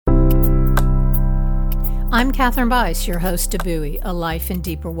I'm Catherine Bice, your host of Buoy, a Life in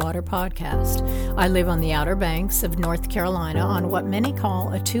Deeper Water podcast. I live on the Outer Banks of North Carolina on what many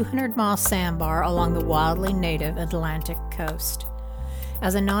call a 200-mile sandbar along the wildly native Atlantic coast.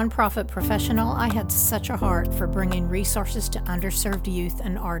 As a nonprofit professional, I had such a heart for bringing resources to underserved youth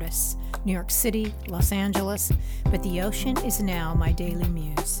and artists, New York City, Los Angeles, but the ocean is now my daily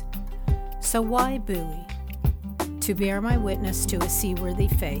muse. So why Buoy? To bear my witness to a seaworthy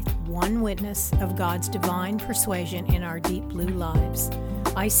faith, one witness of God's divine persuasion in our deep blue lives.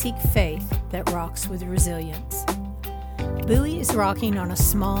 I seek faith that rocks with resilience. Buoy is rocking on a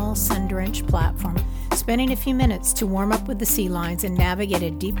small, sun-drenched platform, spending a few minutes to warm up with the sea lions and navigate a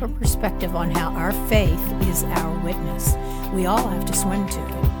deeper perspective on how our faith is our witness. We all have to swim to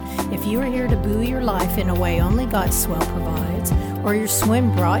it. If you are here to buoy your life in a way only God's swell provides, or your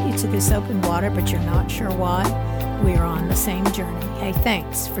swim brought you to this open water but you're not sure why, we are on the same journey. Hey,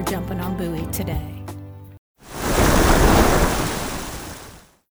 thanks for jumping on Buoy today.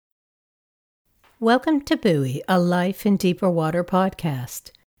 Welcome to Buoy, a Life in Deeper Water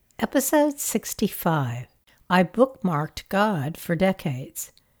podcast. Episode 65. I bookmarked God for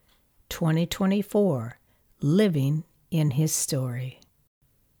decades. 2024. Living in His story.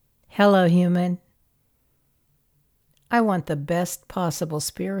 Hello, human. I want the best possible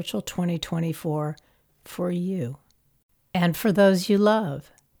spiritual 2024 for you. And for those you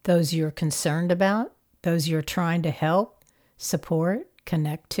love, those you're concerned about, those you're trying to help, support,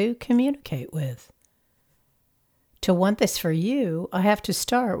 connect to, communicate with. To want this for you, I have to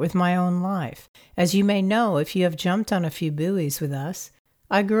start with my own life. As you may know, if you have jumped on a few buoys with us,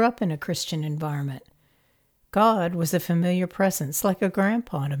 I grew up in a Christian environment. God was a familiar presence, like a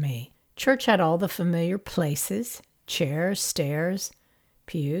grandpa to me. Church had all the familiar places, chairs, stairs,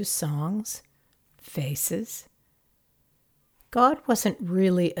 pews, songs, faces. God wasn't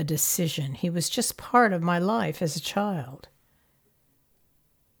really a decision. He was just part of my life as a child.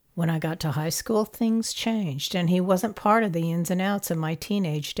 When I got to high school, things changed, and He wasn't part of the ins and outs of my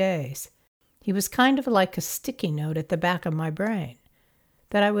teenage days. He was kind of like a sticky note at the back of my brain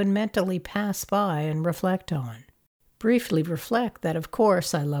that I would mentally pass by and reflect on. Briefly reflect that, of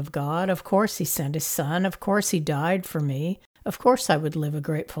course, I love God. Of course, He sent His Son. Of course, He died for me. Of course, I would live a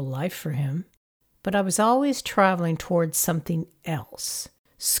grateful life for Him. But I was always traveling towards something else.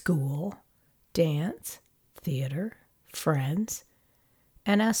 School, dance, theater, friends,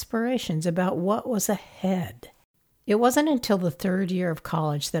 and aspirations about what was ahead. It wasn't until the third year of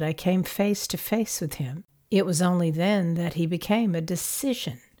college that I came face to face with Him. It was only then that He became a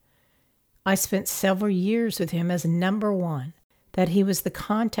decision. I spent several years with Him as number one, that He was the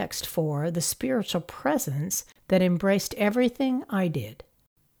context for the spiritual presence that embraced everything I did.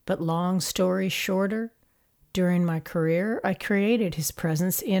 But long story shorter, during my career, I created His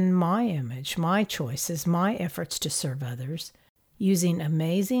presence in my image, my choices, my efforts to serve others, using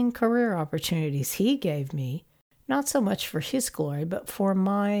amazing career opportunities He gave me, not so much for His glory, but for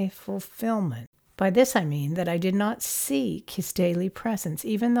my fulfillment. By this I mean that I did not seek His daily presence,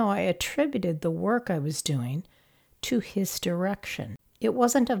 even though I attributed the work I was doing to His direction. It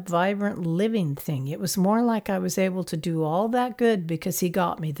wasn't a vibrant living thing. It was more like I was able to do all that good because He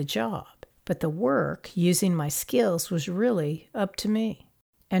got me the job. But the work, using my skills, was really up to me.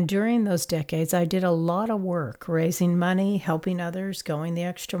 And during those decades, I did a lot of work, raising money, helping others, going the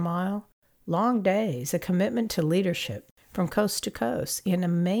extra mile. Long days, a commitment to leadership from coast to coast in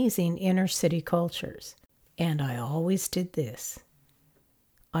amazing inner city cultures. And I always did this.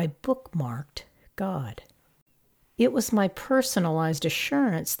 I bookmarked God. It was my personalized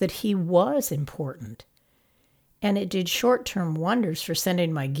assurance that He was important. And it did short-term wonders for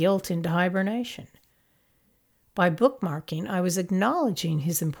sending my guilt into hibernation. By bookmarking, I was acknowledging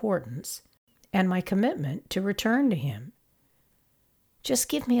His importance and my commitment to return to Him. Just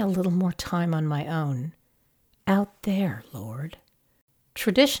give me a little more time on my own. Out there, Lord.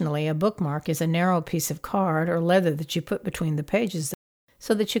 Traditionally, a bookmark is a narrow piece of card or leather that you put between the pages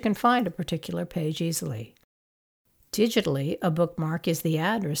so that you can find a particular page easily. Digitally, a bookmark is the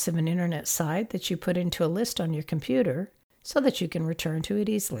address of an internet site that you put into a list on your computer so that you can return to it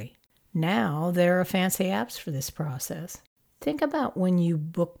easily. Now, there are fancy apps for this process. Think about when you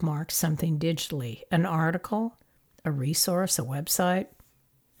bookmark something digitally, an article, a resource, a website,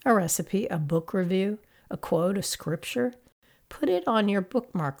 a recipe, a book review, a quote, a scripture. Put it on your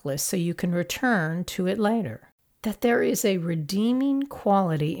bookmark list so you can return to it later. That there is a redeeming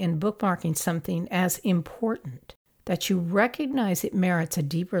quality in bookmarking something as important, that you recognize it merits a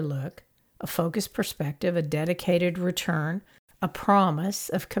deeper look, a focused perspective, a dedicated return, a promise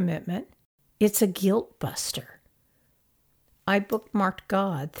of commitment. It's a guilt buster. I bookmarked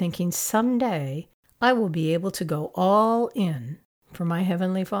God thinking someday I will be able to go all in for my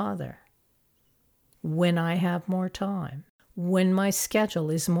Heavenly Father when I have more time, when my schedule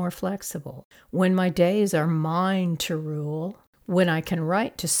is more flexible, when my days are mine to rule, when I can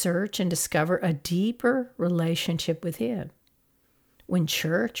write to search and discover a deeper relationship with Him, when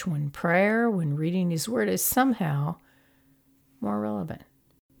church, when prayer, when reading His Word is somehow more relevant.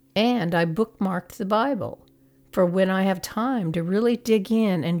 And I bookmarked the Bible for when I have time to really dig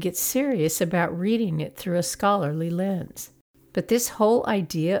in and get serious about reading it through a scholarly lens. But this whole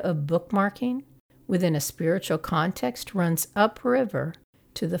idea of bookmarking within a spiritual context runs upriver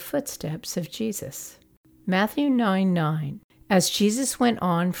to the footsteps of Jesus. Matthew 9:9. As Jesus went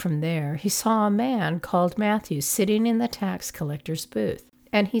on from there, he saw a man called Matthew sitting in the tax collector's booth,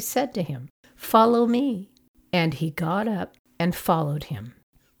 and he said to him, "Follow me." And he got up and followed him.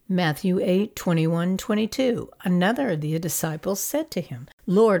 Matthew 8:21-22. Another of the disciples said to him,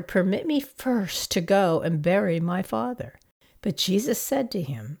 "Lord, permit me first to go and bury my father." But Jesus said to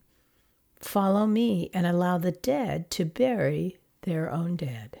him, "Follow me and allow the dead to bury their own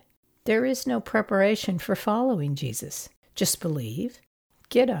dead." There is no preparation for following Jesus. Just believe,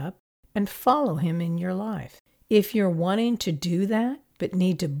 get up, and follow Him in your life. If you're wanting to do that, but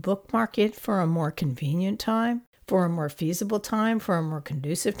need to bookmark it for a more convenient time, for a more feasible time, for a more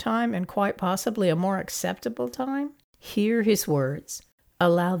conducive time, and quite possibly a more acceptable time, hear His words.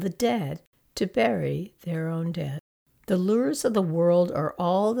 Allow the dead to bury their own dead. The lures of the world are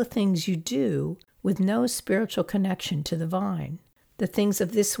all the things you do with no spiritual connection to the vine. The things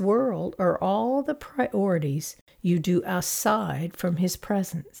of this world are all the priorities you do aside from His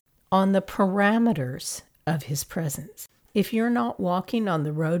presence, on the parameters of His presence. If you're not walking on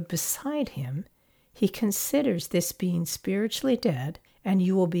the road beside Him, He considers this being spiritually dead, and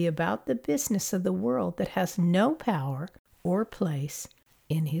you will be about the business of the world that has no power or place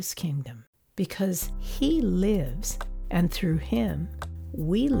in His kingdom. Because He lives, and through Him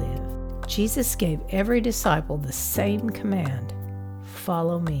we live. Jesus gave every disciple the same command: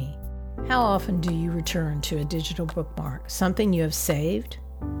 follow me. How often do you return to a digital bookmark, something you have saved,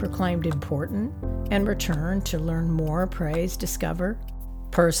 proclaimed important, and return to learn more, praise, discover?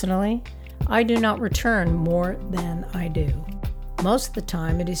 Personally, I do not return more than I do. Most of the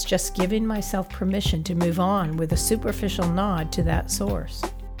time, it is just giving myself permission to move on with a superficial nod to that source.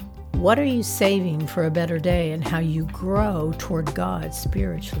 What are you saving for a better day and how you grow toward God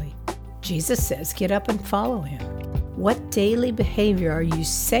spiritually? Jesus says, get up and follow Him. What daily behavior are you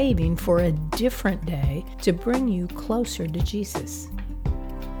saving for a different day to bring you closer to Jesus?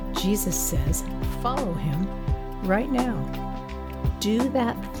 Jesus says, follow Him right now. Do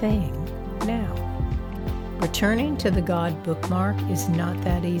that thing now. Returning to the God bookmark is not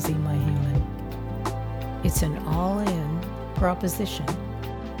that easy, my human. It's an all-in proposition.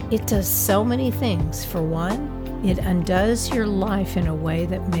 It does so many things. For one, it undoes your life in a way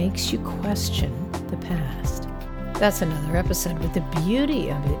that makes you question the past. That's another episode, but the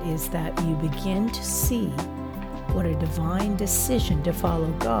beauty of it is that you begin to see what a divine decision to follow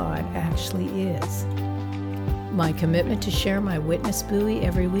God actually is. My commitment to share my witness buoy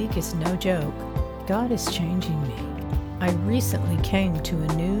every week is no joke. God is changing me. I recently came to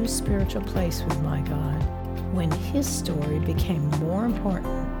a new spiritual place with my God when His story became more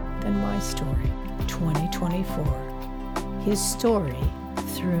important than my story. 2024. His story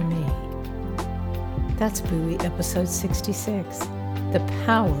through me. That's Buoy episode 66, The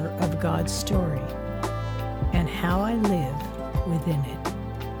Power of God's Story, and How I Live Within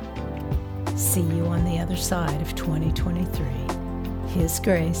It. See you on the other side of 2023. His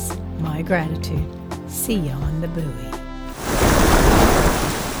grace, my gratitude. See you on the buoy.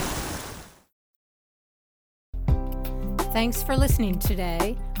 Thanks for listening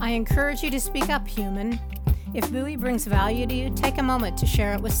today. I encourage you to speak up, human. If Buoy brings value to you, take a moment to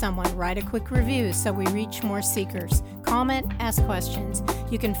share it with someone. Write a quick review so we reach more seekers. Comment, ask questions.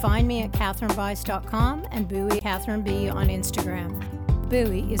 You can find me at katherinebice.com and Buoy Catherine B on Instagram.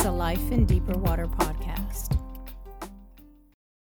 Buoy is a Life in Deeper Water podcast.